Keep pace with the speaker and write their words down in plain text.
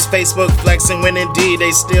Facebook flexing when indeed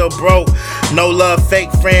they still broke. No love,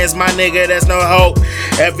 fake friends, my nigga, there's no hope.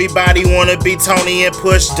 Everybody wanna be Tony and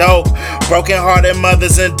push dope. Broken hearted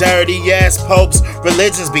mothers and dirty ass popes.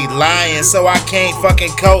 Religions be lying, so I can't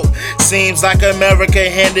fucking cope. Seems like America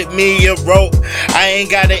handed me a rope. I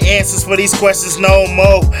ain't got the answers for these questions no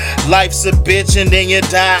more. Life's a bitch and then you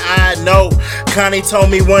die, I know. Connie told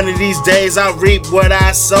me one of these days I'll reap what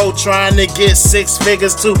I sow. Trying to get 6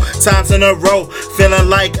 figures 2 times in a row. Feeling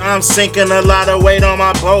like I'm sinking a lot of weight on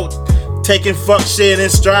my boat. Taking fuck shit in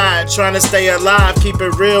stride, trying to stay alive, keep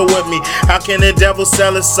it real with me. How can the devil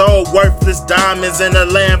sell his soul? Worthless diamonds in a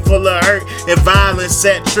land full of hurt and violence.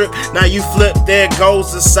 Set trip, now you flip, there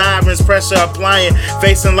goes the sirens. Pressure applying,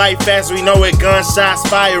 facing life fast, we know it, gunshots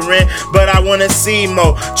firing. But I wanna see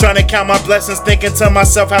more, trying to count my blessings, thinking to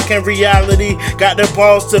myself, how can reality got the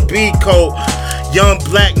balls to be cold? Young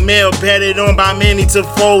black male, betted on by many to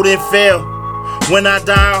fold and fail. When I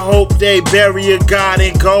die, I hope they bury a god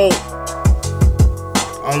in gold.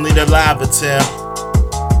 Only the lava tell.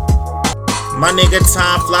 My nigga,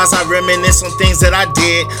 time flies, I reminisce on things that I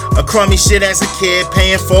did. A crummy shit as a kid,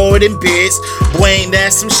 paying forward in bids. Boy, ain't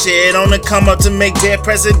that some shit, on the come up to make dead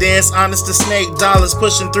presidents. Honest to snake dollars,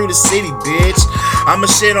 pushing through the city, bitch. I'ma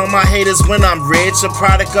shit on my haters when I'm rich. A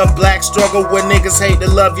product of black struggle where niggas hate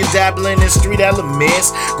to love you, dabbling in street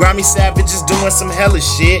elements. Grimy savages doing some hellish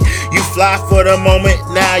shit. You fly for the moment,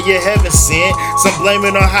 now you're heaven sent. Some blame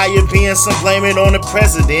it on how you're being, some blame it on the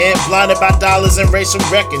president. Blinded by dollars and racial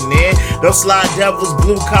reckoning. Those slide devils,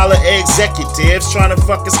 blue collar executives, trying to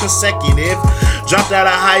fuck us consecutive. Dropped out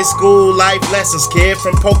of high school, life lessons, kid.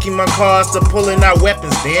 From Pokemon cards to pulling out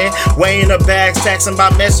weapons, then weighing the bags, taxing by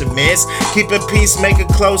measurements. Keep it peace, make it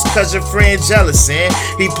close, cause your friend jealous, and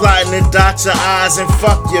he plotting to dot your eyes and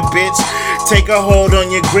fuck your bitch. Take a hold on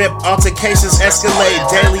your grip, altercations escalate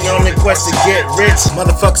daily on the quest to get rich.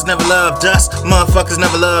 Motherfuckers never loved us, motherfuckers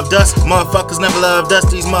never loved us, motherfuckers never loved us,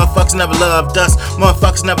 these motherfuckers never loved us,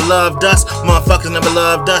 motherfuckers never loved us, motherfuckers never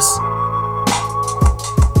loved us.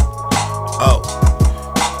 Oh.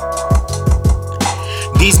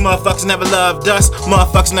 These motherfuckers never loved us,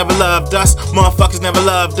 motherfuckers never loved us, motherfuckers never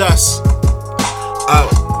loved us. Oh.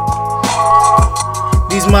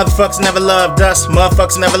 These motherfuckers never loved us,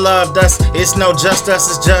 motherfuckers never loved us. It's no just us,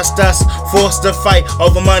 it's just us. Forced to fight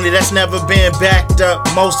over money that's never been backed up.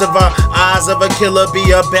 Most of our eyes of a killer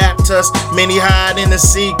be a Baptist. Many hide in the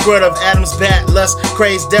secret of Adam's bad lust.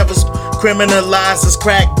 Crazed devils criminalize us,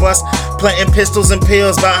 crack bust. Planting pistols and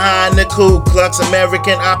pills behind the Ku Klux.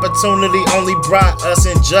 American opportunity only brought us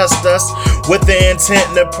injustice with the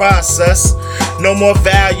intent to process. No more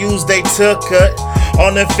values, they took it.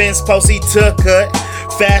 On the fence post, he took it.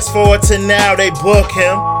 Fast forward to now, they book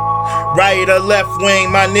him. Right or left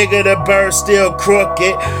wing, my nigga, the bird still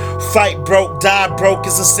crooked. Fight broke, die broke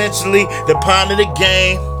is essentially the point of the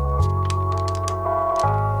game.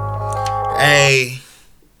 Hey,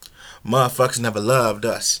 motherfuckers never loved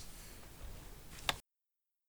us.